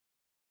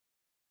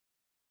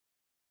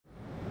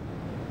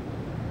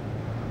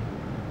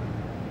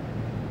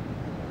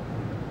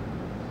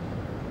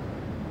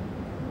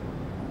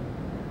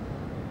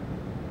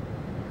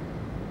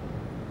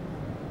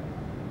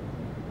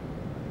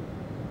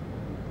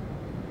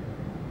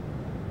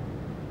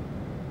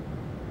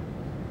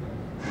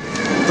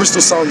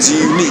Bristol sounds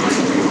unique,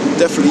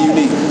 definitely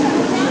unique.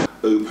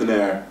 Open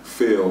air,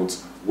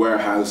 fields,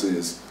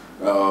 warehouses,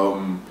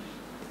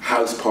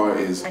 house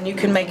parties. And you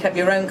can make up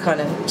your own kind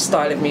of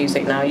style of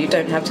music now. You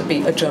don't have to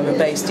be a drum and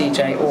bass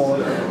DJ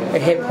or a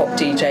hip hop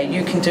DJ.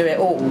 You can do it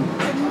all.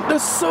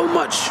 There's so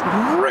much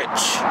rich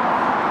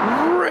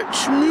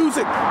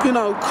music,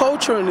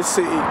 culture in the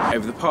city.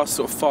 Over the past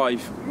sort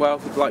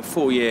of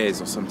 4 years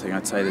or something,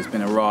 I'd say there's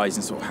been a rise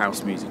in sort of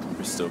house music in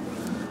Bristol,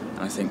 and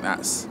I think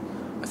that's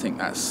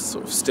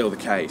sort of still the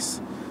case,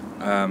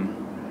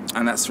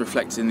 and that's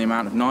reflected in the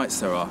amount of nights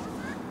there are.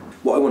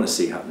 What I want to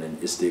see happening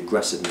is the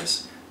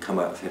aggressiveness come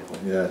out of hip hop.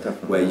 Yeah,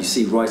 definitely. Where you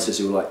see writers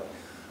who are like,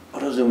 I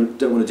don't want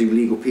to do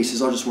legal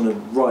pieces. I just want to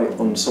write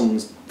on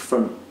someone's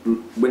front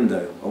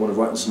window. I want to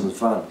write on someone's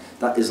van.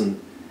 That isn't.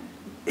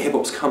 Hip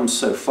hop's come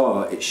so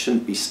far. It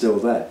shouldn't be still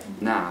there.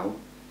 Now,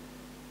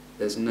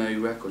 there's no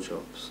record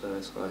shops, so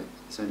it's like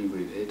it's only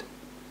Rooted.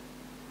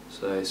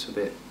 So it's a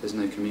bit. There's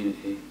no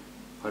community.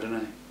 I don't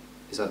know.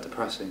 Is that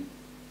depressing?